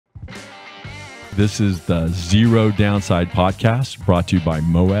This is the Zero Downside podcast brought to you by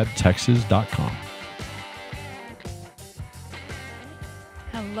MOAB Texas.com.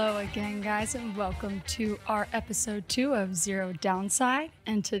 Hello again, guys, and welcome to our episode 2 of Zero Downside.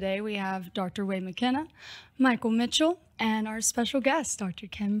 And today we have Dr. Wade McKenna, Michael Mitchell, and our special guest, Dr.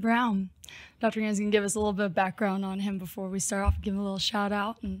 Ken Brown. Dr. Ken's going to give us a little bit of background on him before we start off, give him a little shout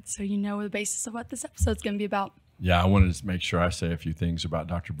out, and so you know the basis of what this episode's going to be about. Yeah, I wanted to make sure I say a few things about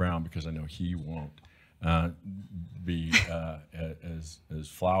Dr. Brown because I know he won't be as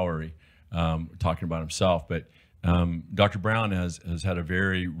flowery talking about himself. But Dr. Brown has had a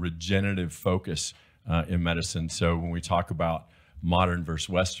very regenerative focus in medicine. So when we talk about modern versus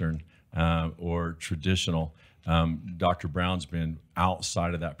Western or traditional, Dr. Brown's been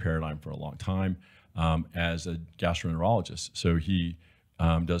outside of that paradigm for a long time as a gastroenterologist. So he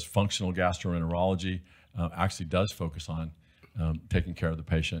does functional gastroenterology. Actually does focus on taking care of the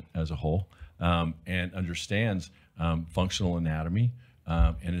patient as a whole and understands functional anatomy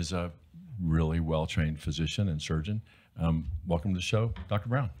and is a really well-trained physician and surgeon. Welcome to the show, Dr.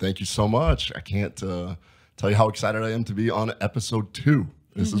 Brown. Thank you so much. I can't tell you how excited I am to be on episode 2.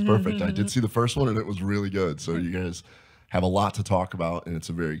 This is perfect. I did see the first one and it was really good. So you guys have a lot to talk about and it's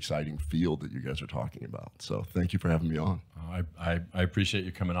a very exciting field that you guys are talking about. So thank you for having me on. I appreciate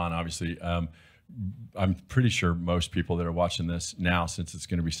you coming on, obviously. I'm pretty sure most people that are watching this now, since it's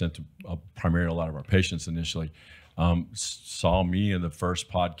going to be sent to primarily a lot of our patients initially, saw me in the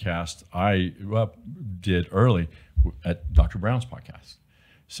first podcast I did early at Dr. Brown's podcast.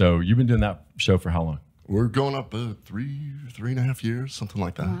 So you've been doing that show for how long? We're going up 3 and a half years, something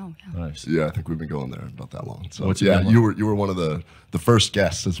like that. Wow. Yeah. Nice. Yeah, I think we've been going there about that long. So What's yeah, you were one of the first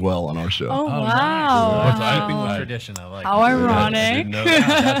guests as well on our show. Oh, nice. wow. That's keeping with tradition. I like How it. ironic. I didn't know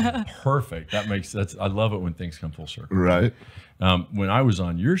that. That's perfect. I love it when things come full circle. Right. When I was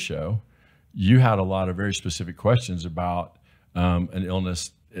on your show, you had a lot of very specific questions about an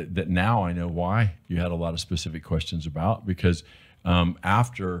illness that now I know why you had a lot of specific questions about, because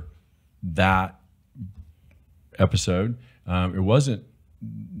after that episode, it wasn't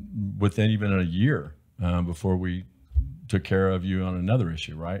within even a year before we took care of you on another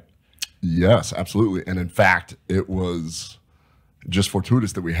issue, right? Yes, absolutely. And in fact, it was just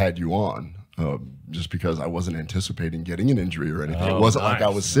fortuitous that we had you on, just because I wasn't anticipating getting an injury or anything. It wasn't like I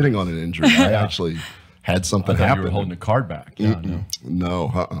was sitting on an injury. I actually had something happen. You were holding a card back. Yeah,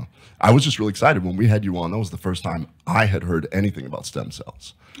 No. I was just really excited when we had you on. That was the first time I had heard anything about stem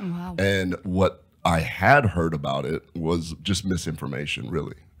cells. Oh, wow. And what I had heard about it was just misinformation,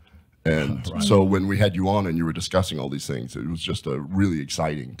 really. And so when we had you on and you were discussing all these things, it was just really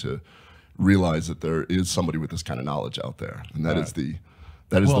exciting to realize that there is somebody with this kind of knowledge out there, and that is the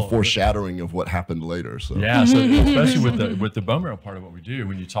foreshadowing of what happened later. So yeah, so especially with the bone marrow part of what we do,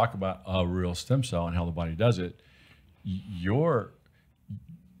 when you talk about a real stem cell and how the body does it, you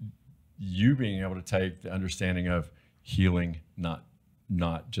being able to take the understanding of healing, not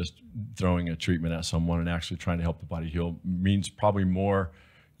just throwing a treatment at someone and actually trying to help the body heal, means probably more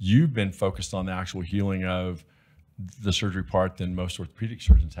you've been focused on the actual healing of the surgery part than most orthopedic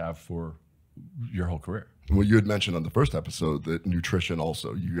surgeons have for your whole career. Well, you had mentioned on the first episode that nutrition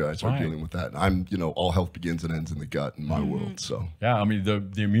also, you guys are dealing with that. And all health begins and ends in the gut in my world. So yeah, I mean,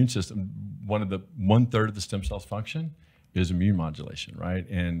 the immune system, one third of the stem cells function is immune modulation, right?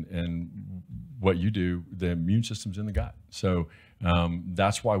 And what you do, the immune system's in the gut. So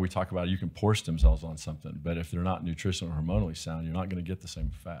that's why we talk about you can pour stem cells on something, but if they're not nutritional or hormonally sound, you're not going to get the same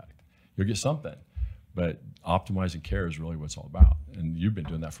effect. You'll get something, but optimizing care is really what it's all about. And you've been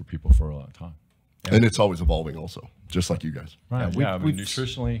doing that for people for a long time. And it's always evolving also, just like you guys. Right. Yeah, I mean,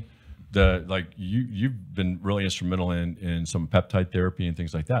 nutritionally, you've been really instrumental in some peptide therapy and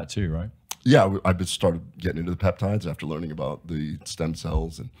things like that too, right? Yeah, I've started getting into the peptides after learning about the stem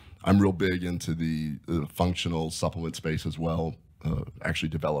cells, and I'm real big into the functional supplement space as well, actually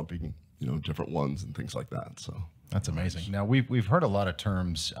developing different ones and things like that. So that's amazing. Now we've heard a lot of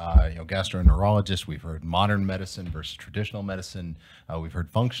terms, gastroenterologist. We've heard modern medicine versus traditional medicine. We've heard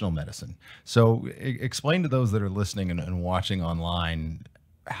functional medicine. So explain to those that are listening and watching online,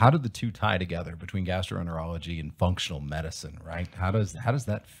 how do the two tie together between gastroenterology and functional medicine, right? How does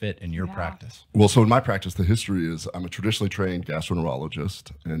that fit in your practice? Well, so in my practice, the history is I'm a traditionally trained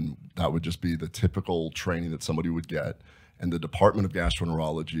gastroenterologist, and that would just be the typical training that somebody would get. And the Department of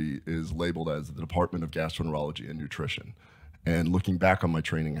Gastroenterology is labeled as the Department of Gastroenterology and Nutrition. And looking back on my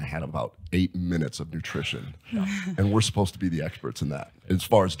training, I had about 8 minutes of nutrition. And we're supposed to be the experts in that as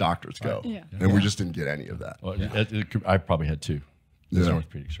far as doctors go. Yeah. And we just didn't get any of that. Well, I probably had 2. He's an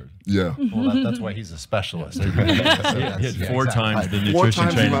orthopedic surgeon. Yeah. Well, that's why he's a specialist. He had four times the nutrition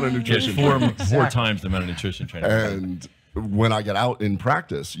times the amount of nutrition training. Four times the amount of nutrition training. And when I got out in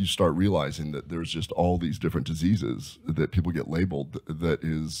practice, you start realizing that there's just all these different diseases that people get labeled that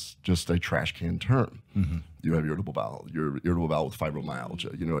is just a trash can term. Mm-hmm. You have irritable bowel, you're irritable bowel with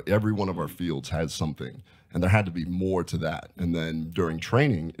fibromyalgia. You know, every one of our fields has something, and there had to be more to that. And then during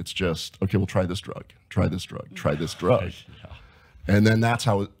training, it's just, okay, well, try this drug, try this drug, try this drug. Yeah. And then that's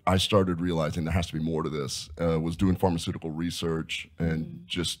how I started realizing there has to be more to this. Was doing pharmaceutical research and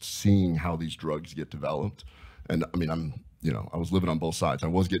just seeing how these drugs get developed. And I mean, I was living on both sides. I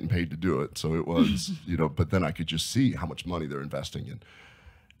was getting paid to do it. So it was, but then I could just see how much money they're investing in.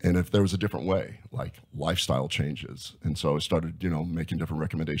 And if there was a different way, like lifestyle changes. And so I started, making different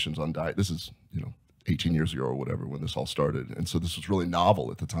recommendations on diet. This is, 18 years ago or whatever when this all started. And so this was really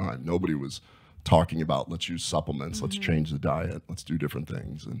novel at the time. Nobody was talking about, let's use supplements, let's change the diet, let's do different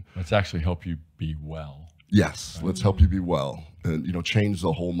things. And let's actually help you be well. Yes, let's help you be well and, change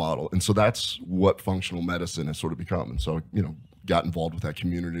the whole model. And so that's what functional medicine has sort of become. And so, got involved with that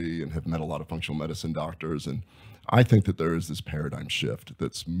community and have met a lot of functional medicine doctors. And I think that there is this paradigm shift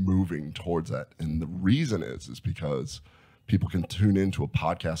that's moving towards that. And the reason is because people can tune into a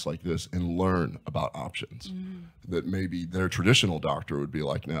podcast like this and learn about options that maybe their traditional doctor would be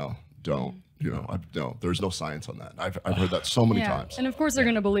like, no, don't. No, there's no science on that. I've heard that so many times. And of course they're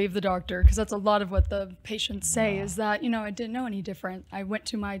going to believe the doctor, because that's a lot of what the patients say is that, I didn't know any different. I went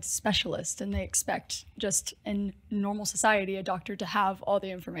to my specialist, and they expect just in normal society a doctor to have all the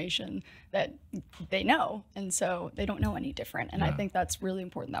information that they know. And so they don't know any different. And I think that's really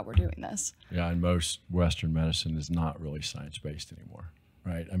important that we're doing this. Yeah, and most Western medicine is not really science-based anymore,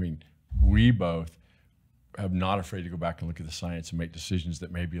 right? I mean, we both I'm not afraid to go back and look at the science and make decisions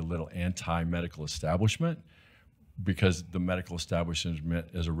that may be a little anti-medical establishment, because the medical establishment is meant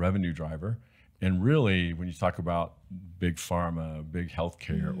as a revenue driver. And really, when you talk about big pharma, big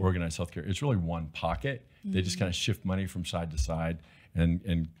healthcare, organized healthcare, it's really one pocket. They just kind of shift money from side to side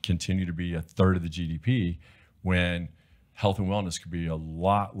and continue to be a third of the GDP, when health and wellness could be a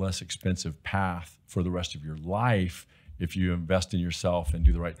lot less expensive path for the rest of your life if you invest in yourself and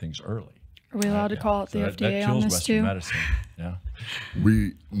do the right things early. Are we allowed to call it the FDA on this Western too? Medicine. Yeah.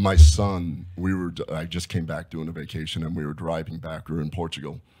 My son, I just came back doing a vacation, and we were driving back. We were in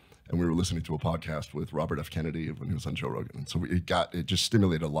Portugal, and we were listening to a podcast with Robert F. Kennedy when he was on Joe Rogan. And so it just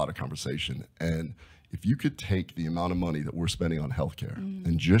stimulated a lot of conversation. And if you could take the amount of money that we're spending on healthcare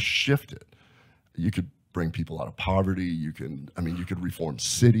and just shift it, you could bring people out of poverty. You could reform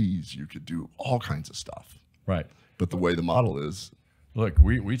cities. You could do all kinds of stuff. Right. But the way the model is, look,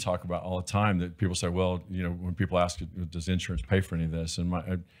 we talk about all the time that people say, well, when people ask, does insurance pay for any of this? And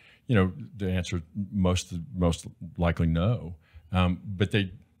the answer most likely no. But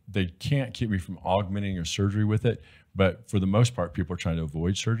they can't keep me from augmenting or surgery with it. But for the most part, people are trying to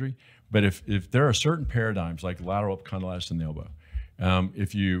avoid surgery. But if there are certain paradigms like lateral epicondylitis in the elbow,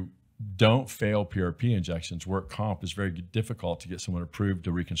 if you don't fail PRP injections, work comp is very difficult to get someone approved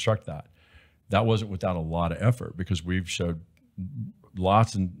to reconstruct that. That wasn't without a lot of effort, because we've showed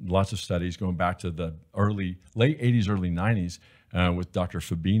lots and lots of studies going back to the late 80s, early 90s with Dr.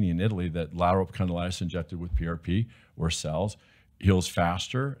 Fabini in Italy, that lateral epicondylitis injected with PRP or cells heals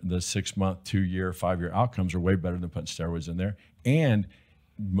faster. The 6-month, 2-year, 5-year outcomes are way better than putting steroids in there. And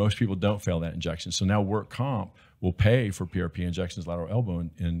most people don't fail that injection. So now work comp will pay for PRP injections, lateral elbow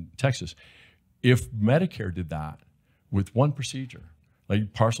in Texas. If Medicare did that with one procedure,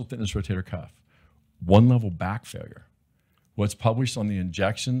 like partial thickness rotator cuff, one level back failure, what's published on the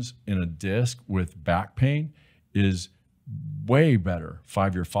injections in a disc with back pain is way better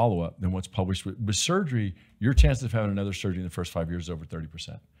 5-year follow-up than what's published with surgery. Your chances of having another surgery in the first 5 years is over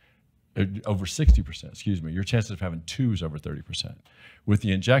 30%, over 60%, excuse me. Your chances of having 2 is over 30%. With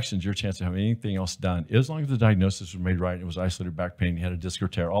the injections, your chance of having anything else done, as long as the diagnosis was made right, it was isolated back pain, you had a disc or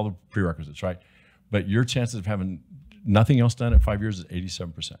tear, all the prerequisites, right? But your chances of having nothing else done at 5 years is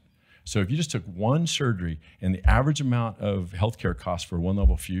 87%. So if you just took one surgery, and the average amount of healthcare costs for one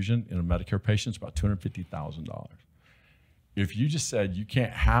level fusion in a Medicare patient is about $250,000. If you just said you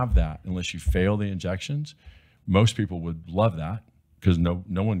can't have that unless you fail the injections, most people would love that, because no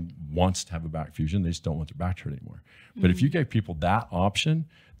one wants to have a back fusion. They just don't want their back to hurt anymore. But if you gave people that option,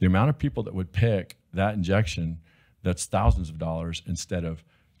 the amount of people that would pick that injection that's thousands of dollars instead of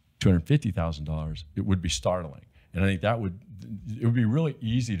 $250,000, it would be startling. And I think it would be really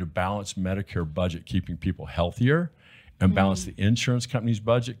easy to balance Medicare budget, keeping people healthier, and balance the insurance company's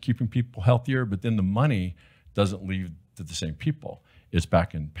budget, keeping people healthier. But then the money doesn't leave to the same people. It's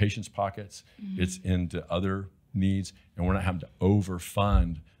back in patients' pockets. It's into other needs, and we're not having to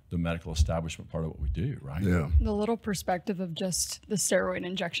overfund the medical establishment part of what we do, right? Yeah. The little perspective of just the steroid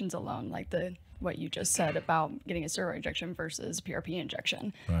injections alone, like what you just said about getting a steroid injection versus PRP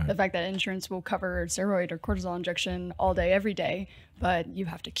injection. Right. The fact that insurance will cover steroid or cortisol injection all day, every day, but you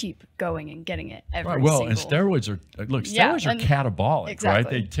have to keep going and getting it every Right. Well, single... and steroids are steroids are catabolic, exactly.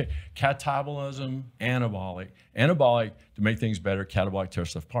 right? They take catabolism, anabolic to make things better, catabolic tear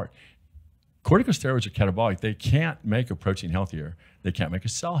stuff apart. Corticosteroids are catabolic. They can't make a protein healthier. They can't make a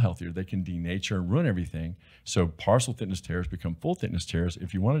cell healthier. They can denature and ruin everything. So partial thickness tears become full thickness tears.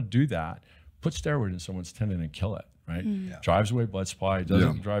 If you want to do that, put steroid in someone's tendon and kill it, right? Yeah. Drives away blood supply,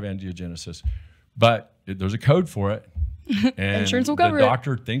 doesn't drive angiogenesis. But there's a code for it. And insurance will cover the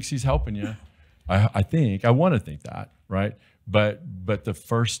doctor thinks he's helping you. I want to think that, right? But the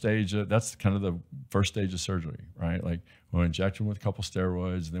first stage, that's kind of the first stage of surgery, right? Like we'll inject them with a couple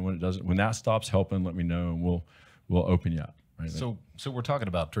steroids, and then when that stops helping, let me know, and we'll open you up. Right? So we're talking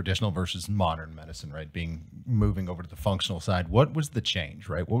about traditional versus modern medicine, right? Moving over to the functional side. What was the change,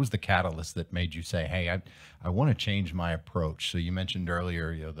 right? What was the catalyst that made you say, hey, I want to change my approach? So you mentioned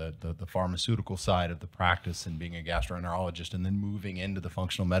earlier, the pharmaceutical side of the practice and being a gastroenterologist, and then moving into the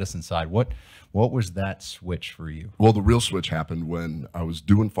functional medicine side. What was that switch for you? Well, the real switch happened when I was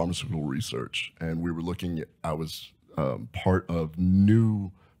doing pharmaceutical research, and we were I was part of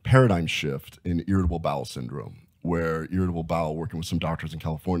new paradigm shift in irritable bowel syndrome, where irritable bowel, working with some doctors in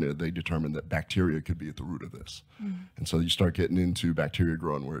California, they determined that bacteria could be at the root of this. And so you start getting into bacteria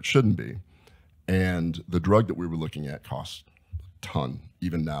growing where it shouldn't be. And the drug that we were looking at cost a ton,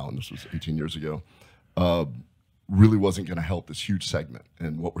 even now, and this was 18 years ago, really wasn't going to help this huge segment.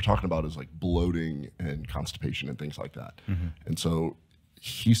 And what we're talking about is like bloating and constipation and things like that. And so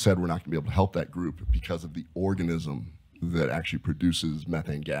he said we're not going to be able to help that group because of the organism that actually produces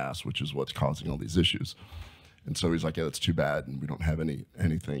methane gas, which is what's causing all these issues. And so he's like, yeah, that's too bad, and we don't have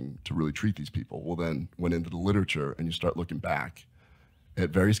anything to really treat these people. Well, then went into the literature, and you start looking back at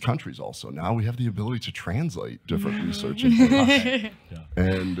various countries also. Now we have the ability to translate different research.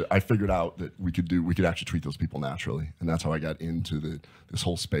 And I figured out that we could actually treat those people naturally. And that's how I got into this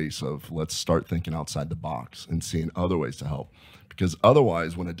whole space of let's start thinking outside the box and seeing other ways to help. Because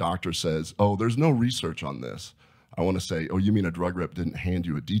otherwise, when a doctor says, oh, there's no research on this, I want to say, oh, you mean a drug rep didn't hand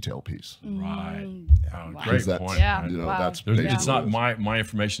you a detail piece? Right. Wow. Great point. Yeah. You know, Wow. that's It's not my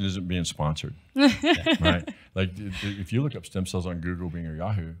information isn't being sponsored, right? Like if you look up stem cells on Google, Bing, or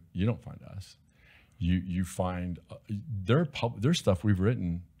Yahoo, you don't find us. You find there's stuff we've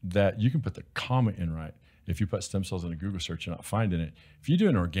written that you can put the comma in right. If you put stem cells in a Google search, you're not finding it. If you do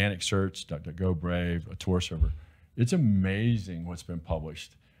an organic search, DuckDuckGo, Brave, a Tor server, it's amazing what's been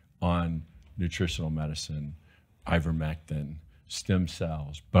published on nutritional medicine, ivermectin, stem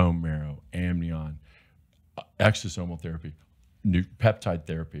cells, bone marrow, amnion, exosomal therapy, peptide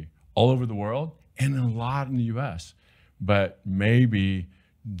therapy, all over the world, and a lot in the U.S. But maybe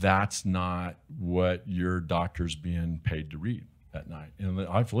that's not what your doctor's being paid to read at night. And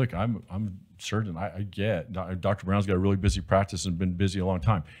I'm certain I get Dr. Brown's got a really busy practice and been busy a long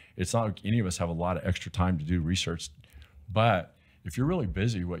time. It's not like any of us have a lot of extra time to do research, but if you're really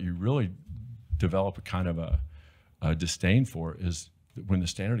busy, what you really develop a kind of a disdain for is when the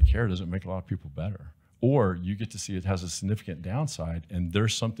standard of care doesn't make a lot of people better, or you get to see it has a significant downside, and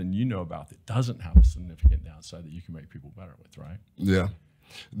there's something you know about that doesn't have a significant downside that you can make people better with, right? Yeah.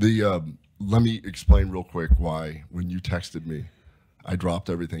 Let me explain real quick why when you texted me, I dropped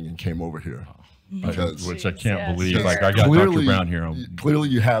everything and came over here. Which I can't believe. Sure. Like I got Dr. Brown here. Clearly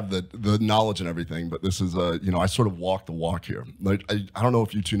you have the knowledge and everything, but this is I sort of walk the walk here. Like I don't know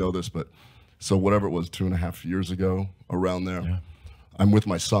if you two know this, but so whatever it was 2.5 years ago, around there, Yeah. I'm with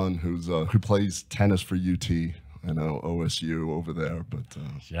my son who plays tennis for UT. I know OSU over there, but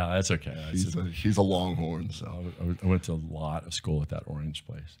Yeah, that's okay. he's a Longhorn. So I went to a lot of school at that orange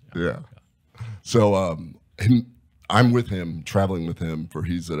place. yeah. So I'm with him, traveling with him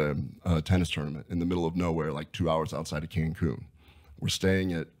he's at a tennis tournament in the middle of nowhere, like 2 hours outside of Cancun. We're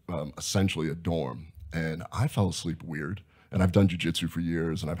staying at essentially a dorm, and I fell asleep weird. And I've done jiu-jitsu for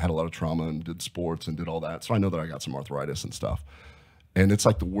years, and I've had a lot of trauma and did sports and did all that. So I know that I got some arthritis and stuff. And it's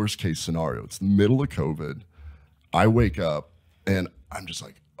like the worst case scenario. It's the middle of COVID. I wake up and I'm just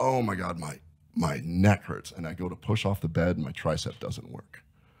like, oh my God, my neck hurts. And I go to push off the bed and my tricep doesn't work.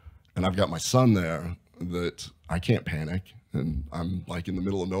 And I've got my son there that I can't panic. And I'm like in the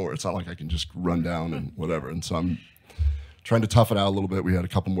middle of nowhere. It's not like I can just run down and whatever. And so I'm trying to tough it out a little bit. We had a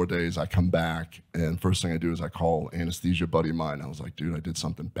couple more days. I come back, and first thing I do is I call anesthesia buddy of mine. I was like, dude, I did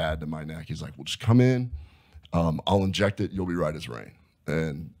something bad to my neck. He's like, well, just come in. I'll inject it. You'll be right as rain.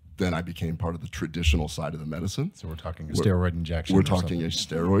 And then I became part of the traditional side of the medicine. So we're talking a steroid injection. We're talking a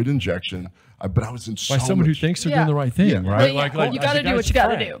steroid injection. But I was in so by someone who much, thinks they're doing the right thing, Yeah. right? Well, yeah. You got to do what you got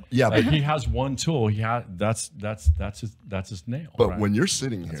to do. Yeah, Like, but he has one tool. That's his nail. But right? when you're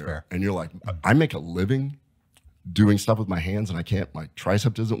sitting here fair. and you're like, I make a living doing stuff with my hands and I can't, my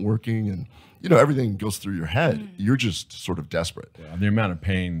tricep isn't working and, you know, everything goes through your head. You're just sort of desperate. Yeah, the amount of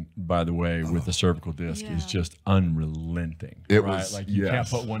pain, by the way, with the cervical disc is just unrelenting. It right? was- like you can't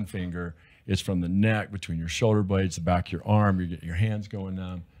put one finger. It's from the neck, between your shoulder blades, the back of your arm. You get your hands going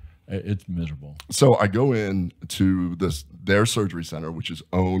numb. It's miserable. So I go in to their surgery center, which is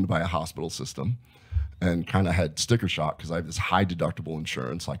owned by a hospital system, and kind of had sticker shock because I have this high deductible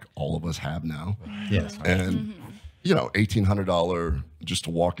insurance, like all of us have now. Yes. And, you know, $1,800 just to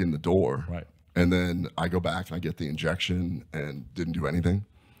walk in the door. Right. And then I go back and I get the injection and didn't do anything.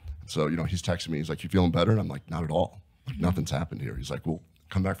 So, you know, he's texting me. He's like, "You feeling better?" And I'm like, "Not at all. Like, nothing's happened here." He's like, "Well,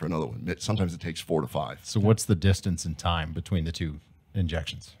 come back for another one." Sometimes it takes 4 to 5. So what's the distance and time between the two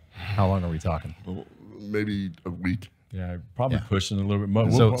injections? How long are we talking? Maybe a week. Yeah, probably Yeah. pushing a little bit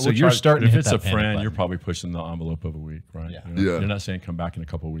more. So you're starting to If hit it's that a panic friend, button. you're probably pushing the envelope of a week, right? Yeah. You're not saying come back in a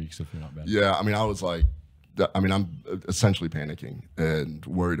couple of weeks if you're not better. Yeah, I mean, I was like, I'm essentially panicking and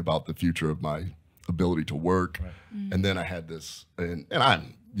worried about the future of my ability to work. Right. And then I had this, and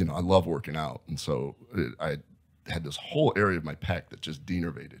I'm, you know, I love working out. And so I had this whole area of my pec that just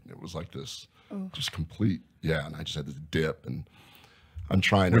denervated. And it was like this just complete, and I just had this dip. And I'm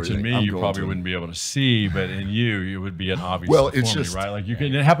trying Which in everything. me, I'm you going probably to- wouldn't be able to see, but in you, it would be an obvious Well, it's deformity, just- right? Like you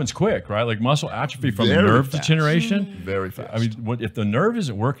can, it happens quick, right? Like muscle atrophy from Very nerve fast. degeneration. Very fast. I mean, if the nerve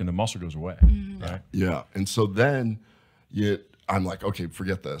isn't working, the muscle goes away, right? Yeah. And so then I'm like, okay,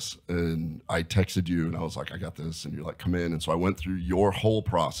 forget this. And I texted you and I was like, I got this. And you're like, come in. And so I went through your whole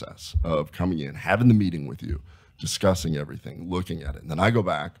process of coming in, having the meeting with you, discussing everything, looking at it. And then I go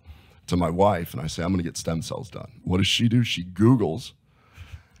back to my wife and I say, I'm going to get stem cells done. What does she do? She Googles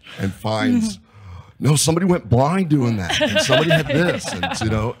and finds, no, somebody went blind doing that. And somebody had this. And, you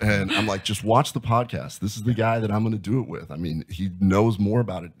know, and I'm like, just watch the podcast. This is the guy that I'm going to do it with. I mean, he knows more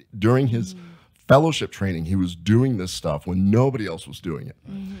about it. During his fellowship training, he was doing this stuff when nobody else was doing it.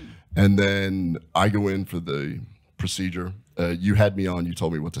 And then I go in for the procedure. You had me on, you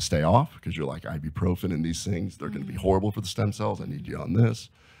told me what to stay off because you're like, ibuprofen and these things, they're going to be horrible for the stem cells. I need you on this.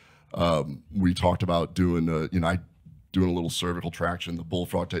 We talked about doing, doing a little cervical traction, the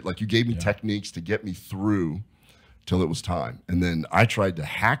bullfrog tape. Like you gave me techniques to get me through till it was time. And then I tried to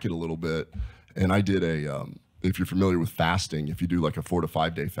hack it a little bit. And I did if you're familiar with fasting, if you do like a 4 to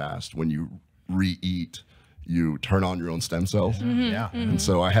 5 day fast, when you re-eat, you turn on your own stem cells. Yeah. And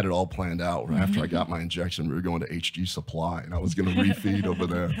so I had it all planned out. After I got my injection, we were going to HG Supply and I was going to refeed over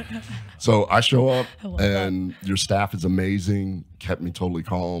there. So I show up and your staff is amazing, kept me totally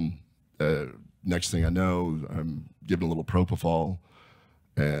calm. Next thing I know, I'm given a little propofol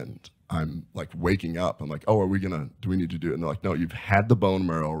and I'm like waking up. I'm like, oh, do we need to do it? And they're like, no, you've had the bone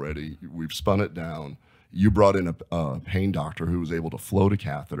marrow already. We've spun it down. You brought in a pain doctor who was able to float a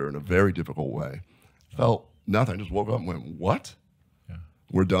catheter in a very difficult way. Felt nothing. I just woke up and went, what? Yeah.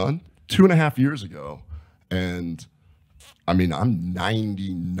 We're done? 2.5 years ago. And I mean, I'm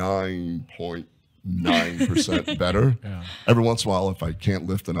 99.9% better. Yeah. Every once in a while, if I can't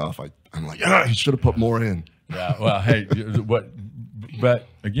lift enough, I'm like, you should have put more in. Yeah. Well, hey, but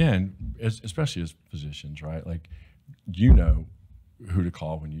again, especially as physicians, right? Like, you know who to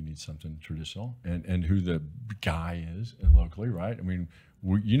call when you need something traditional and who the guy is locally, right? I mean,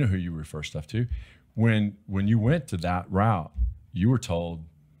 you know who you refer stuff to. When you went to that route, you were told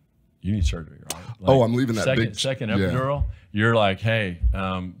you need surgery, right? Like, I'm leaving that second epidural. You're like, hey,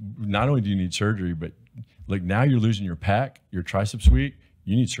 not only do you need surgery, but like now you're losing your pec, your triceps weak.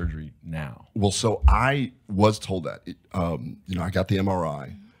 You need surgery now. Well, so I was told that. I got the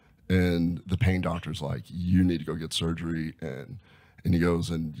MRI, and the pain doctor's like, you need to go get surgery, and he goes,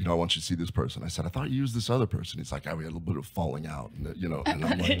 and I want you to see this person. I said, I thought you used this other person. He's like, we had a little bit of falling out, and and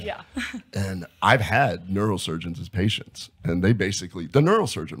I'm like, Yeah. And I've had neurosurgeons as patients, and they basically, the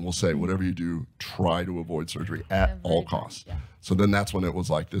neurosurgeon will say, whatever you do, try to avoid surgery at all costs. Yeah. So then that's when it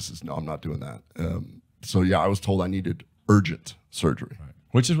was like, no, I'm not doing that. I was told I needed urgent surgery. Right.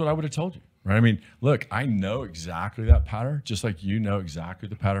 Which is what I would have told you, right? I mean, look, I know exactly that pattern, just like you know exactly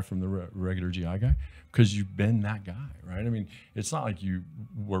the pattern from the regular GI guy, because you've been that guy, right? I mean, it's not like you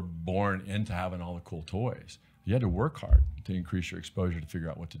were born into having all the cool toys. You had to work hard to increase your exposure to figure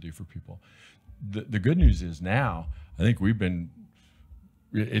out what to do for people. The good news is now, I think we've been,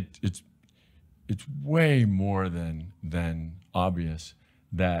 it's way more than obvious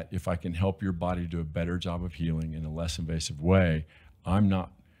that if I can help your body do a better job of healing in a less invasive way, I'm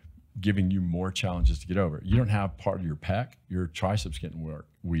not giving you more challenges to get over. You don't have part of your pec, your triceps getting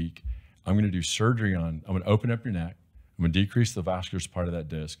weak. I'm going to do surgery I'm going to open up your neck. I'm going to decrease the vascular part of that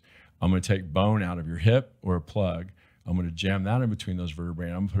disc. I'm going to take bone out of your hip or a plug. I'm going to jam that in between those vertebrae,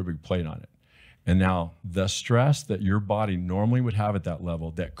 and I'm going to put a big plate on it. And now the stress that your body normally would have at that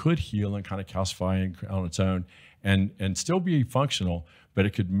level that could heal and kind of calcify on its own and still be functional, but it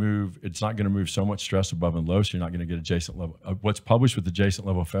could move. It's not going to move so much stress above and low, so you're not going to get adjacent level. What's published with adjacent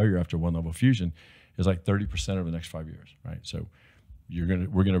level failure after one level fusion is like 30% over the next 5 years, right? So we're going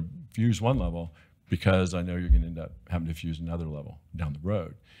to fuse one level because I know you're going to end up having to fuse another level down the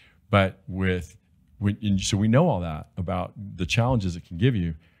road. But so we know all that about the challenges it can give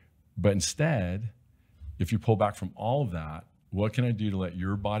you. But instead, if you pull back from all of that, what can I do to let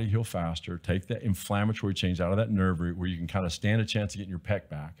your body heal faster, take that inflammatory change out of that nerve root where you can kind of stand a chance of getting your pec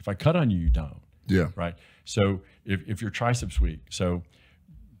back? If I cut on you, you don't. Yeah. Right? So if your triceps weak, so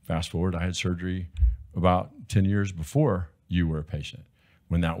fast forward, I had surgery about 10 years before you were a patient,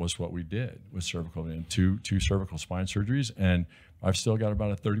 when that was what we did with cervical, and two cervical spine surgeries, and I've still got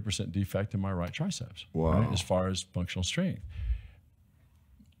about a 30% defect in my right triceps. Wow. Right, as far as functional strength.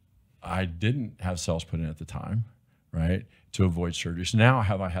 I didn't have cells put in at the time, right, to avoid surgery. So now,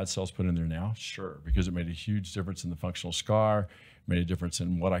 have I had cells put in there now? Sure, because it made a huge difference in the functional scar, made a difference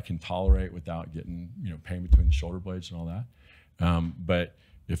in what I can tolerate without getting, pain between the shoulder blades and all that. But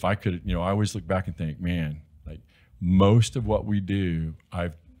if I could, I always look back and think, man, like most of what we do,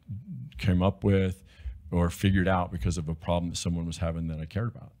 I've came up with or figured out because of a problem that someone was having that I cared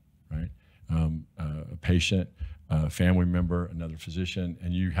about, right? A patient, a family member, another physician,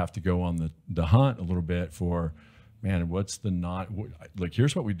 and you have to go on the hunt a little bit for, man, what's the like,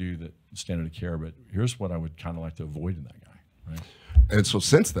 here's what we do that standard of care, but here's what I would kind of like to avoid in that guy, right? And so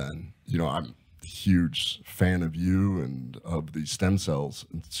since then, I'm a huge fan of you and of the stem cells.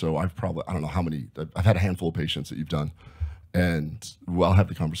 And so I don't know how many, I've had a handful of patients that you've done. And I'll have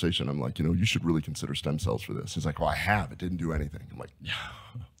the conversation. I'm like, you should really consider stem cells for this. He's like, well, I have. It didn't do anything. I'm like, yeah.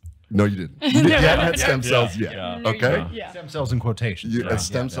 No, you didn't. You haven't had stem cells yet. Yeah. Okay? Yeah. Stem cells in quotations.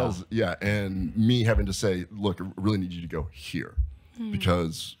 Stem cells, and me having to say, look, I really need you to go here.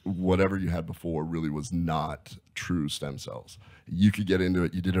 Because whatever you had before really was not true stem cells. You could get into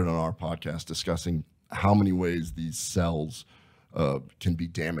it. You did it on our podcast discussing how many ways these cells can be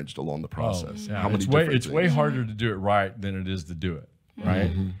damaged along the process. Oh, yeah. How many it's way harder to do it right than it is to do it,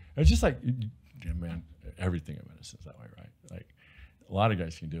 right? It's just like, man, everything in medicine is that way, right? Like, a lot of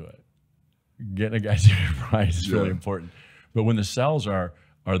guys can do it. Getting a guy to do it right is really important. But when the cells are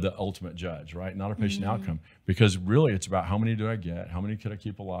the ultimate judge, right? Not a patient outcome. Because really it's about how many do I get? How many could I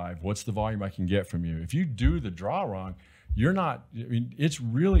keep alive? What's the volume I can get from you? If you do the draw wrong, it's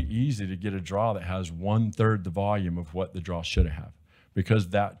really easy to get a draw that has 1/3 the volume of what the draw should have. Because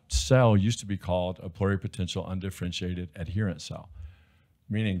that cell used to be called a pluripotential undifferentiated adherent cell,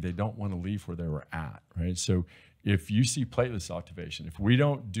 meaning they don't want to leave where they were at, right? So if you see platelet cell activation, if we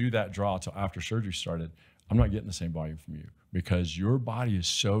don't do that draw till after surgery started, I'm not getting the same volume from you because your body is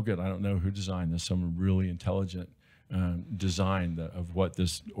so good. I don't know who designed this, some really intelligent design of what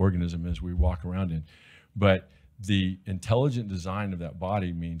this organism is we walk around in. But the intelligent design of that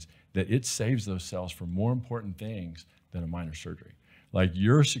body means that it saves those cells for more important things than a minor surgery. Like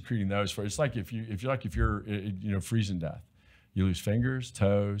you're secreting those for, it's like if you're freezing death, you lose fingers,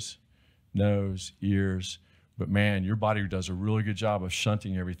 toes, nose, ears, but man, your body does a really good job of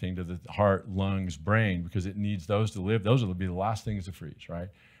shunting everything to the heart, lungs, brain, because it needs those to live. Those will be the last things to freeze, right?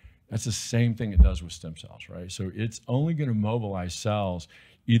 That's the same thing it does with stem cells, right? So it's only going to mobilize cells.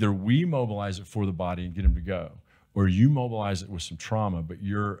 Either we mobilize it for the body and get them to go, or you mobilize it with some trauma, but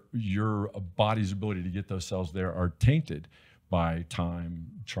your body's ability to get those cells there are tainted by time,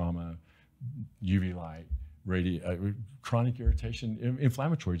 trauma, UV light, chronic irritation,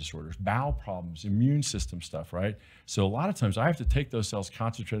 inflammatory disorders, bowel problems, immune system stuff, right? So a lot of times I have to take those cells,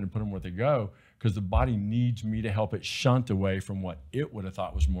 concentrate and put them where they go because the body needs me to help it shunt away from what it would have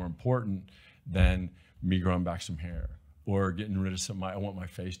thought was more important than me growing back some hair or getting rid of some, I want my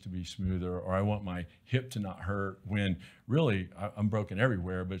face to be smoother, or I want my hip to not hurt when really I'm broken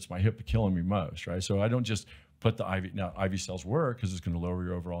everywhere, but it's my hip killing me most, right? So I don't just put the IV, now IV cells work because it's going to lower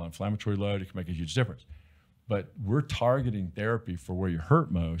your overall inflammatory load. It can make a huge difference. But we're targeting therapy for where you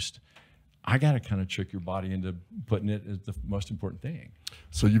hurt most. I got to kind of trick your body into putting it as the most important thing.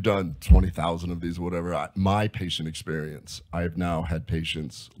 So you've done 20,000 of these, whatever. My patient experience, I've now had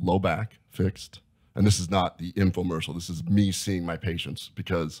patients low back fixed. And this is not the infomercial. This is me seeing my patients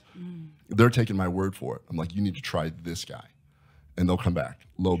because they're taking my word for it. I'm like, you need to try this guy. And they'll come back.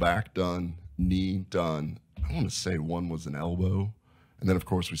 Low back done, knee done. I want to say one was an elbow. And then, of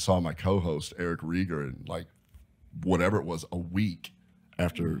course, we saw my co-host, Eric Rieger, and like whatever it was, a week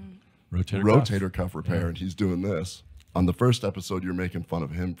after rotator cuff repair, and he's doing this. On the first episode, you're making fun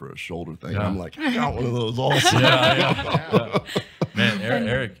of him for a shoulder thing. And I'm like, I got one of those also. Man,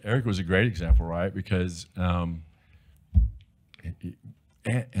 Eric was a great example, right? Because, and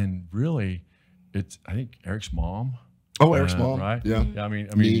really, it's, I think Eric's mom. Oh, Eric's mom, right? Yeah. I mean,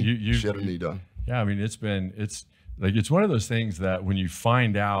 she had her knee done. Yeah, I mean, it's one of those things that when you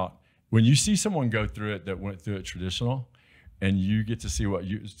find out, when you see someone go through it that went through it traditional, and you get to see what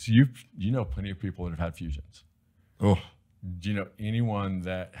you know plenty of people that have had fusions. Oh, do you know anyone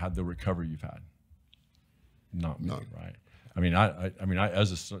that had the recovery you've had? Not me, right? I mean, I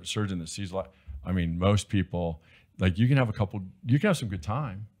as a surgeon that sees a lot, I mean, most people, like you can have some good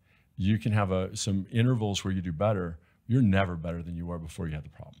time. You can have some intervals where you do better. You're never better than you were before you had the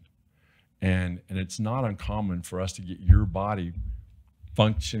problem. And it's not uncommon for us to get your body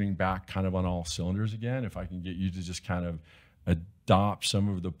functioning back kind of on all cylinders again. If I can get you to just kind of adopt some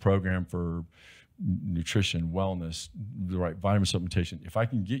of the program for nutrition, wellness, the right vitamin supplementation, if I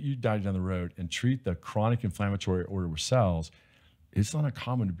can get you down the road and treat the chronic inflammatory order with cells, it's not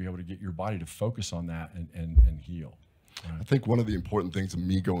uncommon to be able to get your body to focus on that and heal. Right? I think one of the important things of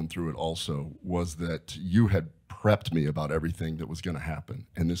me going through it also was that you had prepped me about everything that was going to happen.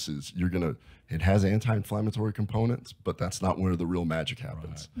 And it has anti-inflammatory components, but that's not where the real magic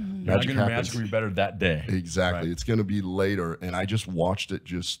happens. Right. Magic happens. Magically better that day. Exactly. Right. It's going to be later. And I just watched it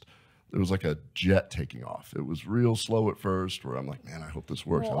it was like a jet taking off. It was real slow at first where I'm like, man, I hope this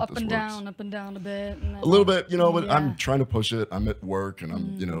works. Well, up and down a bit. And a little bit, but I'm trying to push it. I'm at work and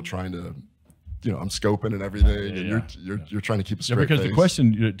I'm, trying to, I'm scoping and everything. And you're trying to keep a straight because face. The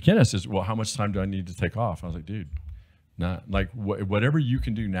question, McKenna says, well, how much time do I need to take off? I was like, dude, not like whatever you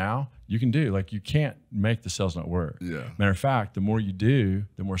can do now, you can do. Like you can't make the cells not work. Yeah. Matter of fact, the more you do,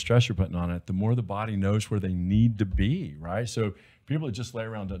 the more stress you're putting on it, the more the body knows where they need to be, right? So people that just lay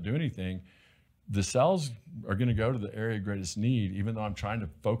around don't do anything, the cells are going to go to the area of greatest need, even though I'm trying to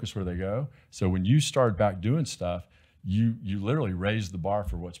focus where they go. So when you start back doing stuff, you literally raise the bar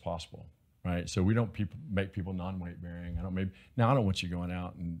for what's possible, right? So we don't make people non-weight bearing. I don't want you going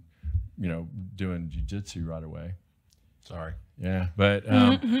out and doing jiu-jitsu right away. Sorry. Yeah, but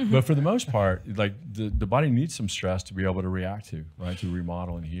for the most part, like the body needs some stress to be able to react to, right? To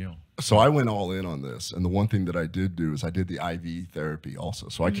remodel and heal. So I went all in on this, and the one thing that I did do is I did the IV therapy also.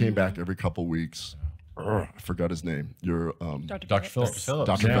 So I came back every couple weeks. I forgot his name. Dr. Phillips.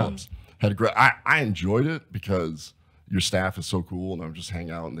 Dr. Phillips had a great. I enjoyed it because your staff is so cool, and I would just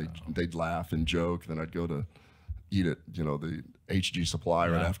hang out and they'd laugh and joke. Then I'd go to eat at the HG Supply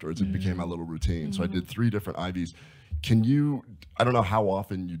right afterwards. It became my little routine. So I did 3 different IVs. I don't know how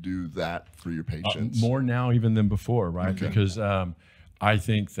often you do that for your patients. More now even than before, right? Okay. Because I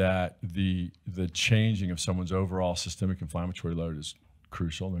think that the changing of someone's overall systemic inflammatory load is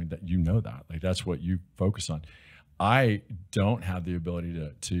crucial. I mean, that like that's what you focus on. I don't have the ability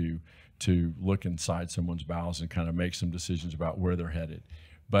to look inside someone's bowels and kind of make some decisions about where they're headed,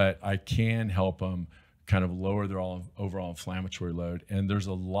 but I can help them kind of lower their overall inflammatory load. And there's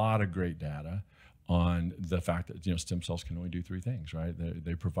a lot of great data on the fact that stem cells can only do 3 things, right?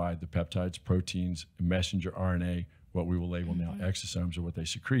 They provide the peptides, proteins, messenger RNA, what we will label now exosomes, or what they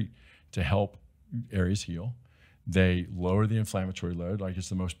secrete to help areas heal. They lower the inflammatory load, like it's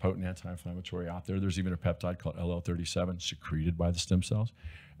the most potent anti-inflammatory out there. There's even a peptide called LL37 secreted by the stem cells.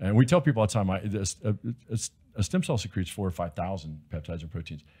 And we tell people all the time, a stem cell secretes 4,000 or 5,000 peptides and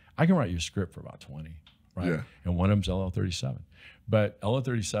proteins. I can write you a script for about 20, right? Yeah. And one of them's LL37. But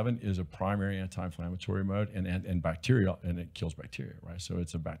LL37 is a primary anti-inflammatory mode and bacterial, and it kills bacteria, right? So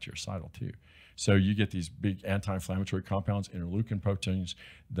it's a bactericidal too. So you get these big anti-inflammatory compounds, interleukin proteins,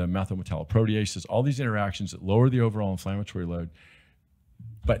 the methylmetalloproteases, all these interactions that lower the overall inflammatory load.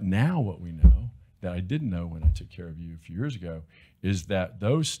 But now what we know that I didn't know when I took care of you a few years ago is that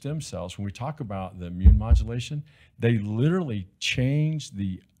those stem cells, when we talk about the immune modulation, they literally change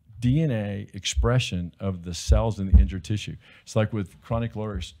the DNA expression of the cells in the injured tissue. It's like with chronic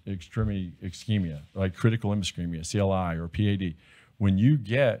lower extremity ischemia, like critical ischemia, CLI or PAD. When you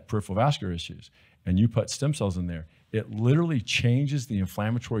get peripheral vascular issues and you put stem cells in there, it literally changes the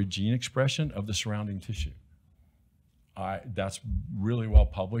inflammatory gene expression of the surrounding tissue. That's really well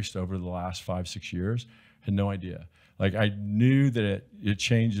published over the last 5-6 years. Had no idea. Like I knew that it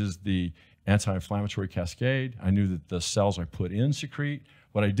changes the anti-inflammatory cascade. I knew that the cells I put in secrete.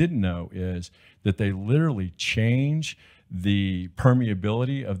 What I didn't know is that they literally change the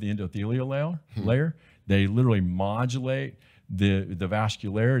permeability of the endothelial layer. They literally modulate the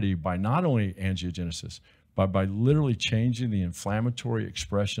vascularity by not only angiogenesis, by literally changing the inflammatory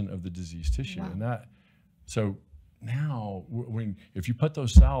expression of the diseased tissue. Wow. And so now if you put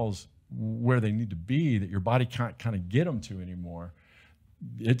those cells where they need to be, that your body can't kind of get them to anymore,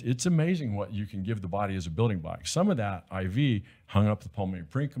 it's amazing what you can give the body as a building block. Some of that IV hung up the pulmonary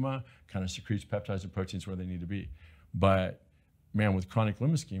parenchyma, kind of secretes peptides and proteins where they need to be. But man, with chronic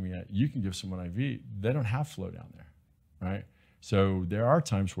limb ischemia, you can give someone IV, they don't have flow down there, right? So there are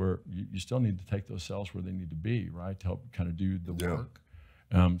times where you still need to take those cells where they need to be, right, to help kind of do the work.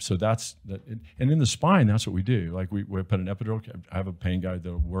 So that's that. And in the spine, that's what we do. Like we put an epidural. I have a pain guy that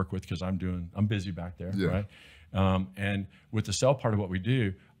I'll work with because I'm busy back there, right? And with the cell part of what we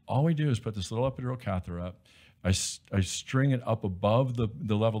do, all we do is put this little epidural catheter up. I string it up above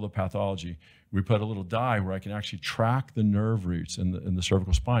the level of pathology. We put a little dye where I can actually track the nerve roots in the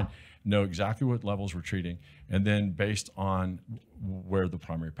cervical spine, know exactly what levels we're treating, and then based on where the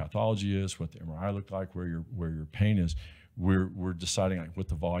primary pathology is, what the MRI looked like, where your pain is, we're deciding like what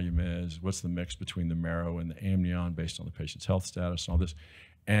the volume is, what's the mix between the marrow and the amnion based on the patient's health status and all this.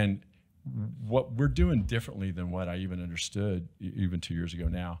 And what we're doing differently than what I even understood even 2 years ago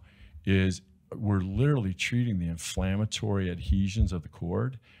now is we're literally treating the inflammatory adhesions of the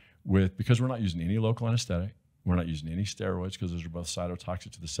cord because we're not using any local anesthetic. We're not using any steroids because those are both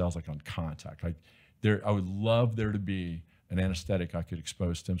cytotoxic to the cells, like on contact. I would love there to be an anesthetic I could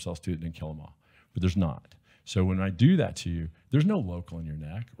expose stem cells to and kill them all, but there's not. So when I do that to you, there's no local in your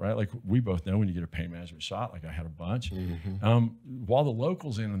neck, right? Like we both know when you get a pain management shot, like I had a bunch, while the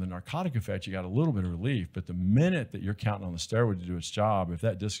local's in and the narcotic effect, you got a little bit of relief, but the minute that you're counting on the steroid to do its job, if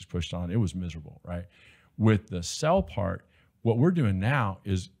that disc is pushed on, it was miserable, right? With the cell part, what we're doing now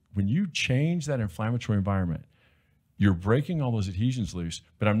is when you change that inflammatory environment, you're breaking all those adhesions loose,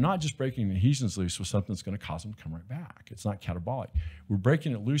 but I'm not just breaking the adhesions loose with something that's going to cause them to come right back. It's not catabolic. We're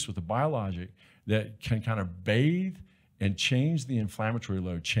breaking it loose with a biologic that can kind of bathe and change the inflammatory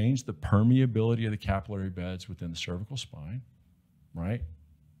load, change the permeability of the capillary beds within the cervical spine, right?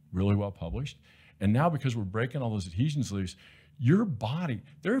 Really well published. And now because we're breaking all those adhesions loose, your body,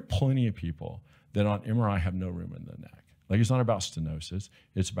 there are plenty of people that on MRI have no room in the neck. Like it's not about stenosis,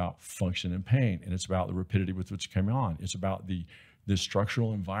 it's about function and pain, and it's about the rapidity with which it came on. It's about the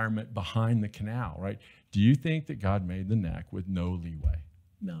structural environment behind the canal, right? Do you think that God made the neck with no leeway?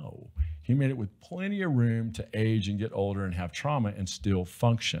 No. He made it with plenty of room to age and get older and have trauma and still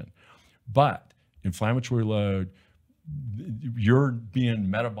function. But inflammatory load, you're being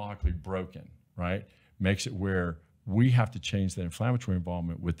metabolically broken, right? Makes it where we have to change that inflammatory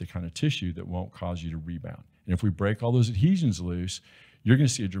involvement with the kind of tissue that won't cause you to rebound. And if we break all those adhesions loose, you're going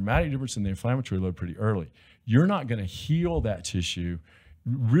to see a dramatic difference in the inflammatory load pretty early. You're not going to heal that tissue.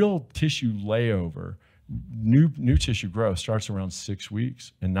 Real tissue layover, new tissue growth starts around 6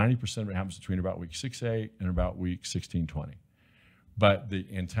 weeks, and 90% of it happens between about week 6-8 and about week 16-20. But the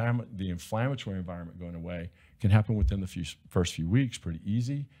inflammatory environment going away can happen within the first few weeks, pretty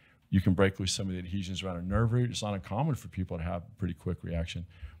easy. You can break loose some of the adhesions around a nerve root. It's not uncommon for people to have a pretty quick reaction.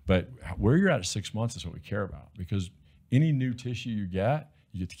 But where you're at 6 months is what we care about, because any new tissue you get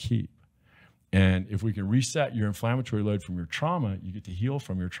to keep. And if we can reset your inflammatory load from your trauma, you get to heal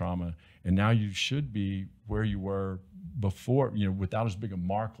from your trauma. And now you should be where you were before, without as big a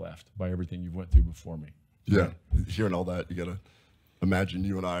mark left by everything you've went through before me. Yeah, hearing all that, you got to imagine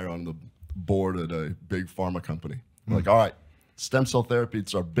you and I are on the board at a big pharma company. We're like, all right, stem cell therapy,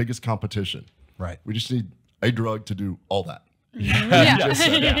 it's our biggest competition. Right. We just need a drug to do all that. I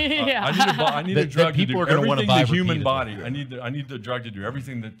need a drug to do everything the human body. I need the drug to do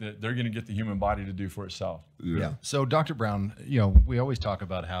everything that they're going to get the human body to do for itself. Yeah. So Dr. Brown, we always talk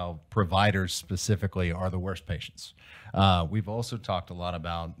about how providers specifically are the worst patients. We've also talked a lot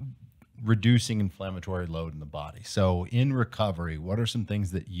about reducing inflammatory load in the body. So in recovery, what are some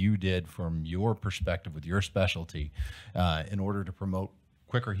things that you did from your perspective with your specialty in order to promote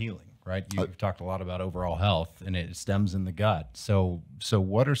quicker healing? Right, you've talked a lot about overall health, and it stems in the gut. So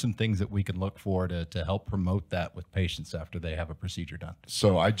what are some things that we can look for to help promote that with patients after they have a procedure done?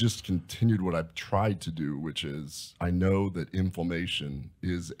 So I just continued what I've tried to do, which is I know that inflammation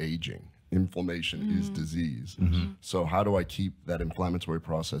is aging. Inflammation is disease. So how do I keep that inflammatory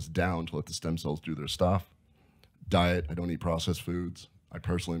process down to let the stem cells do their stuff? Diet, I don't eat processed foods. I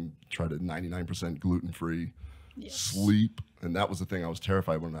personally try to 99% gluten-free. Yes. Sleep, and that was the thing I was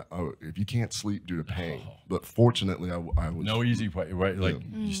terrified when if you can't sleep due to pain. But fortunately, I was no easy way, right? Like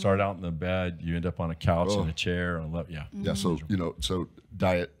you start out in the bed, you end up on a couch in a chair, yeah. So so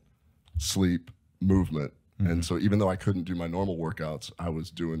diet, sleep, movement, and so even though I couldn't do my normal workouts, I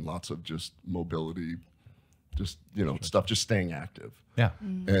was doing lots of just mobility, just, stuff, just staying active. Yeah.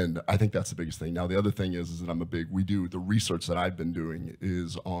 And I think that's the biggest thing. Now, the other thing is that the research that I've been doing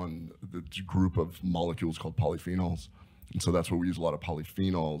is on the group of molecules called polyphenols. And so that's where we use a lot of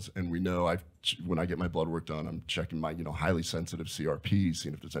polyphenols. And we know when I get my blood work done, I'm checking my, highly sensitive CRP,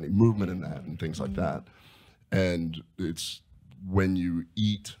 seeing if there's any movement in that and things like that. And it's when you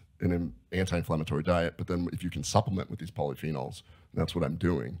eat an anti-inflammatory diet, but then if you can supplement with these polyphenols, that's what I'm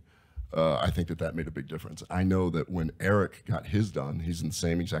doing. I think that made a big difference. I know that when Eric got his done, he's in the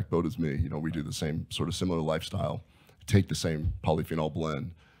same exact boat as me. We do the same sort of similar lifestyle, take the same polyphenol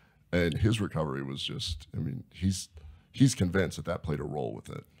blend, and his recovery was just, he's convinced that played a role with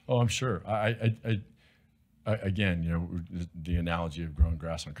it. Oh, I'm sure. I again, the analogy of growing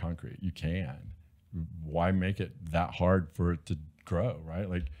grass on concrete, you can. Why make it that hard for it to grow, right?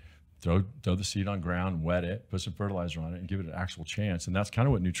 Like throw the seed on ground, wet it, put some fertilizer on it, and give it an actual chance. And that's kind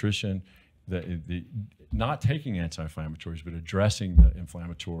of what nutrition, the not taking anti-inflammatories, but addressing the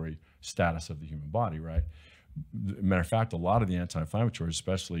inflammatory status of the human body, right? Matter of fact, a lot of the anti-inflammatories,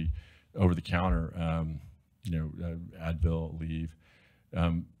 especially over-the-counter, Advil,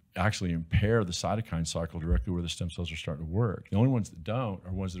 Aleve, actually impair the cytokine cycle directly where the stem cells are starting to work. The only ones that don't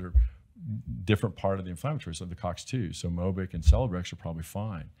are ones that are different part of the inflammatories, like the COX-2. So MOAB and Celebrex are probably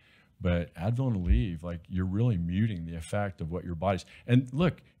fine. But Advil and Aleve, like, you're really muting the effect of what your body's. And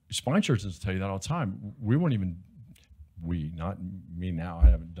look, spine surgeons tell you that all the time. Not me now. I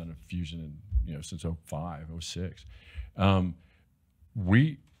haven't done a fusion since 05, 06.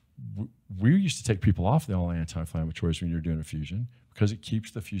 We used to take people off all anti-inflammatories when you're doing a fusion because it keeps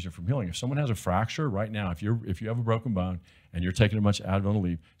the fusion from healing. If someone has a fracture right now, if you have a broken bone and you're taking a bunch of Advil and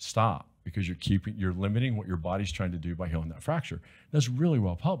Aleve, stop, because you're limiting what your body's trying to do by healing that fracture. That's really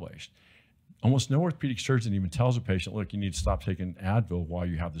well published. Almost no orthopedic surgeon even tells a patient, look, you need to stop taking Advil while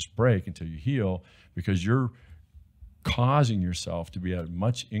you have this break until you heal, because you're causing yourself to be at a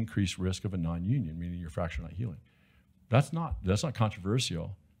much increased risk of a non-union, meaning your fracture not healing. That's not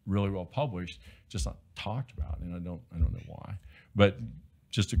controversial, really well published, just not talked about, and I don't know why. But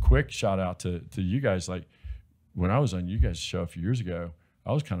just a quick shout out to you guys. Like, when I was on you guys' show a few years ago,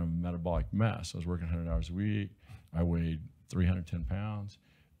 I was kind of a metabolic mess. I was working 100 hours a week. I weighed 310 pounds.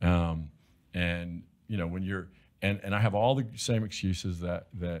 And when you're, and I have all the same excuses that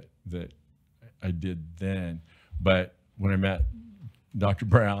I did then, but when I met Dr.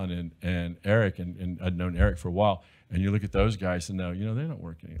 Brown and Eric, and I'd known Eric for a while, and you look at those guys and know, they don't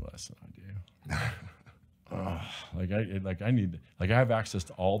work any less than I do. I have access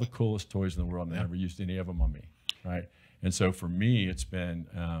to all the coolest toys in the world, and I never used any of them on me, right? And so for me, it's been,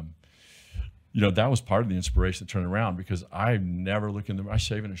 that was part of the inspiration to turn around, because I never look in I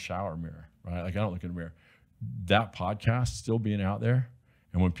shave in a shower mirror, right? Like, I don't look in the mirror. That podcast still being out there,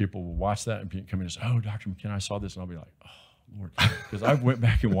 and when people will watch that and come in and say, oh, Dr. McKenna, I saw this, and I'll be like, oh, Lord, because I went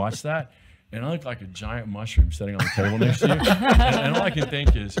back and watched that, and I look like a giant mushroom sitting on the table next to you. And all I can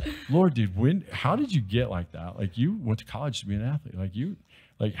think is, Lord, dude, how did you get like that? Like, you went to college to be an athlete.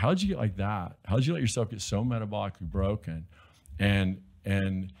 Like, how did you get like that? How did you let yourself get so metabolically broken? And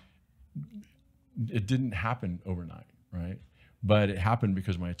it didn't happen overnight, right? But it happened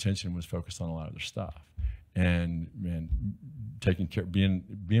because my attention was focused on a lot of other stuff. And man, taking care,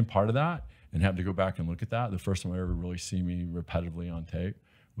 being part of that, and having to go back and look at that, the first time I ever really see me repetitively on tape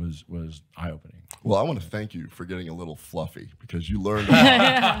was eye-opening. Well, I want to thank you for getting a little fluffy, because you learned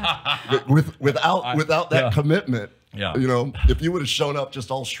without that commitment. Yeah. If you would have shown up just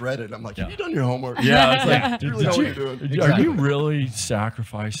all shredded, I'm like, have you done your homework? Yeah. It's like, you really know what you're doing. Are you really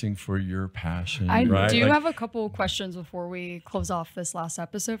sacrificing for your passion? I right? do have a couple of questions before we close off this last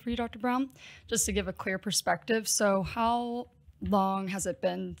episode for you, Dr. Brown, just to give a clear perspective. So how long has it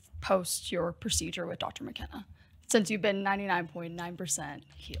been post your procedure with Dr. McKenna? Since you've been 99.9%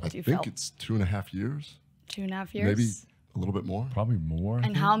 healed, I think it's 2.5 years. 2.5 years? Maybe a little bit more. Probably more.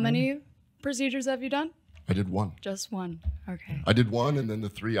 And how many procedures have you done? I did one. Just one. Okay. I did one, and then the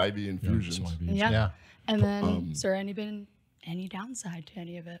 3 IV infusions. Yeah. And then, has there been any downside to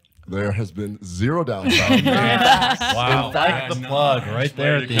any of it? There has been 0 downside. Wow. In fact, the plug right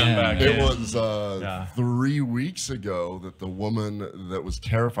there at the end. It was 3 weeks ago that the woman that was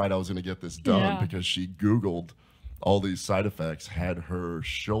terrified I was going to get this done because she Googled all these side effects had her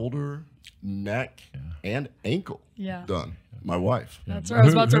shoulder, neck, and ankle done. My wife. That's where I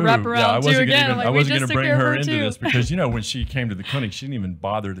was about to wrap around to again. I wasn't going to bring her into this because, when she came to the clinic, she didn't even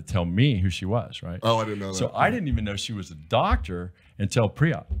bother to tell me who she was, right? Oh, I didn't know that. So I didn't even know she was a doctor until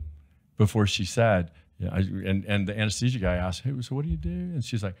pre-op, before she said, and the anesthesia guy asked, hey, so what do you do? And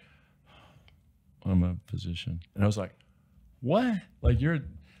she's like, I'm a physician. And I was like, what? Like, you're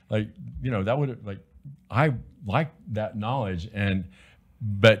like, that would have, like, I like that knowledge,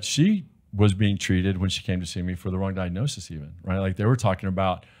 but she was being treated when she came to see me for the wrong diagnosis even, right? Like they were talking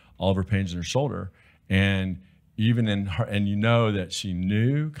about all of her pains in her shoulder, and even in her, and you know that she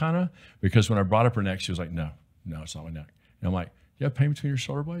knew kind of, because when I brought up her neck, she was like, no, it's not my neck. And I'm like, you have pain between your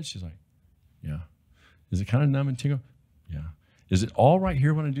shoulder blades? She's like, yeah. Is it kind of numb and tingle? Yeah. Is it all right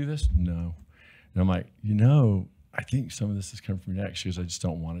here when I do this? No. And I'm like, I think some of this is coming from your neck. She goes, I just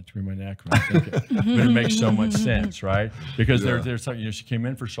don't want it to be my neck. When I think it. But it makes so much sense, right? Because there's something, she came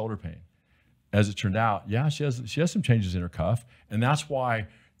in for shoulder pain. As it turned out, she has some changes in her cuff, and that's why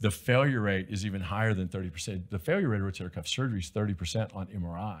the failure rate is even higher than 30%. The failure rate of rotator cuff surgery is 30% on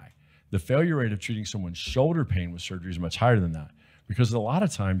MRI. The failure rate of treating someone's shoulder pain with surgery is much higher than that, because a lot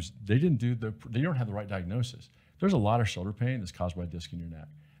of times they don't have the right diagnosis. There's a lot of shoulder pain that's caused by a disc in your neck.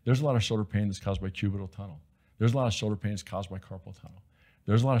 There's a lot of shoulder pain that's caused by cubital tunnel. There's a lot of shoulder pain that's caused by carpal tunnel.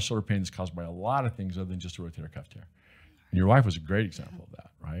 There's a lot of shoulder pain that's caused by a lot of things other than just a rotator cuff tear. And your wife was a great example of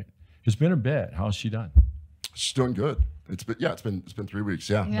that, right? It's been a bit. How has she done? She's doing good. It's been 3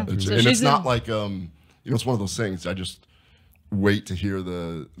 weeks. Yeah. Yeah. And So it's not like it's one of those things. I just wait to hear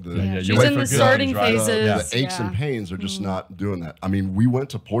the she's in the starting phases. The aches and pains are just not doing that. I mean, we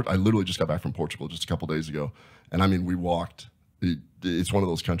went to I literally just got back from Portugal just a couple days ago, and I mean, we walked. It's one of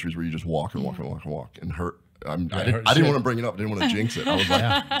those countries where you just walk and walk and walk and walk, and hurt. I didn't want to bring it up. I didn't want to jinx it. I was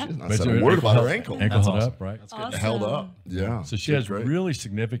like, she's not said a word about her ankle. Ankle held up, right? That's awesome. Held up. Yeah. So she has really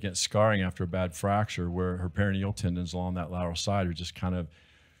significant scarring after a bad fracture, where her peroneal tendons along that lateral side are just kind of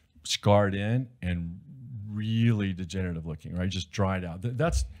scarred in and really degenerative looking, right? Just dried out.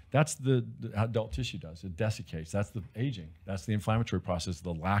 That's the how adult tissue does. It desiccates. That's the aging. That's the inflammatory process,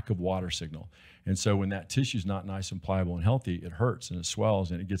 the lack of water signal. And so when that tissue is not nice and pliable and healthy, it hurts and it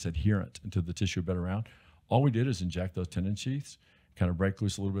swells and it gets adherent into the tissue bed around. All we did is inject those tendon sheaths, kind of break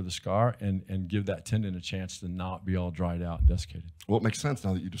loose a little bit of the scar, and give that tendon a chance to not be all dried out and desiccated. Well, it makes sense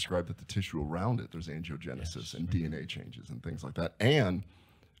now that you described that the tissue around it, there's angiogenesis and DNA changes and things like that. And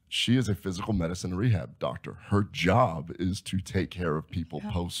she is a physical medicine rehab doctor. Her job is to take care of people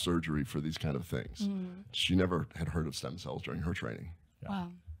post-surgery for these kind of things. She never had heard of stem cells during her training. Wow.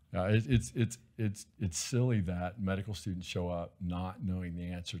 It's silly that medical students show up not knowing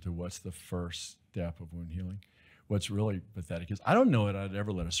the answer to what's the first step of wound healing. What's really pathetic is I don't know that I'd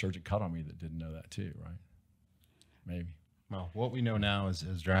ever let a surgeon cut on me that didn't know that too, right? Maybe. Well, what we know now has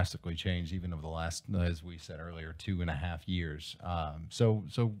drastically changed even over the last, as we said earlier, 2.5 years. So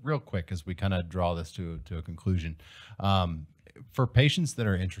real quick, as we kind of draw this to a conclusion, for patients that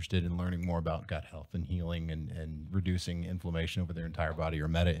are interested in learning more about gut health and healing and reducing inflammation over their entire body or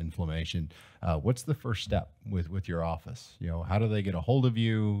meta-inflammation, what's the first step with your office? How do they get a hold of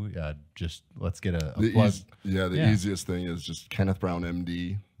you? Just let's get a plug. The easiest thing is just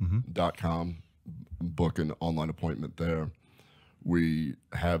KennethBrownMD.com. Book an online appointment there. We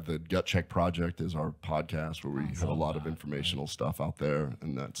have the Gut Check Project as our podcast where we have a lot of informational stuff out there,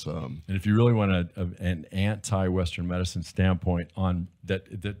 and that's. And if you really want an anti-Western medicine standpoint on that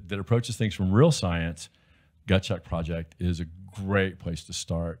approaches things from real science, Gut Check Project is a great place to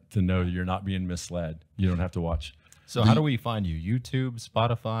start to know that you're not being misled. You don't have to watch. So how do we find you? YouTube,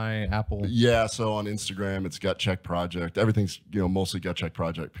 Spotify, Apple? Yeah, so on Instagram it's Gut Check Project. Everything's mostly Gut Check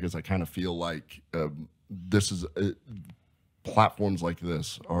Project because I kind of feel like this is. Platforms like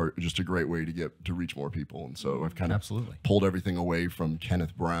this are just a great way to reach more people, and so I've kind of pulled everything away from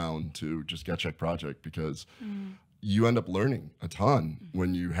Kenneth Brown to just Gut Check Project because you end up learning a ton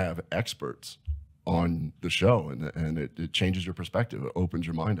when you have experts on the show, and it changes your perspective. It opens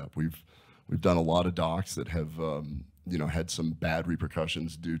your mind up. We've done a lot of docs that have had some bad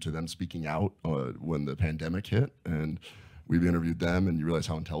repercussions due to them speaking out when the pandemic hit, and we've interviewed them, and you realize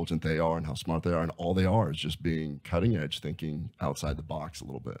how intelligent they are and how smart they are, and all they are is just being cutting edge, thinking outside the box a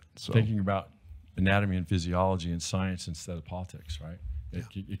little bit. So thinking about anatomy and physiology and science instead of politics, right?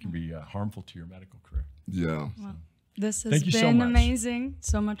 It can be harmful to your medical career. Yeah. Well, this has been amazing.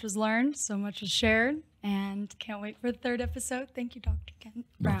 So much was learned, so much was shared, and can't wait for the 3rd episode. Thank you, Dr. Ken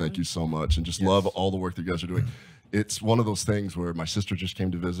Brown. No, thank you so much, and just love all the work that you guys are doing. It's one of those things where my sister just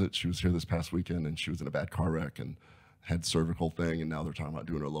came to visit. She was here this past weekend, and she was in a bad car wreck and had cervical thing, and now they're talking about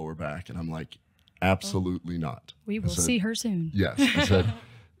doing her lower back, and I'm like, absolutely not. We will see her soon. Yes, I said,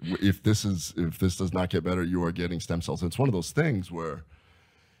 if this does not get better, you are getting stem cells. And it's one of those things where,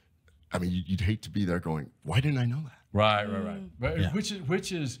 I mean, you'd hate to be there going, why didn't I know that? Right. But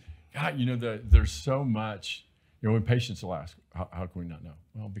which is, God, there's so much. When patients will ask, how can we not know?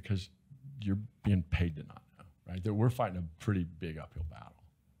 Well, because you're being paid to not know, right? We're fighting a pretty big uphill battle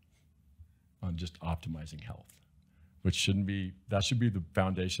on just optimizing health. which shouldn't be, that should be the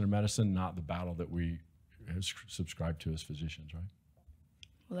foundation of medicine, not the battle that we have subscribed to as physicians, right?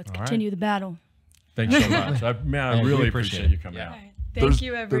 Well, let's continue the battle. Thanks so much. I really appreciate you coming out. Thank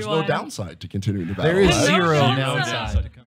you, everyone. There's no downside to continuing the battle. There is right? zero No downside. downside.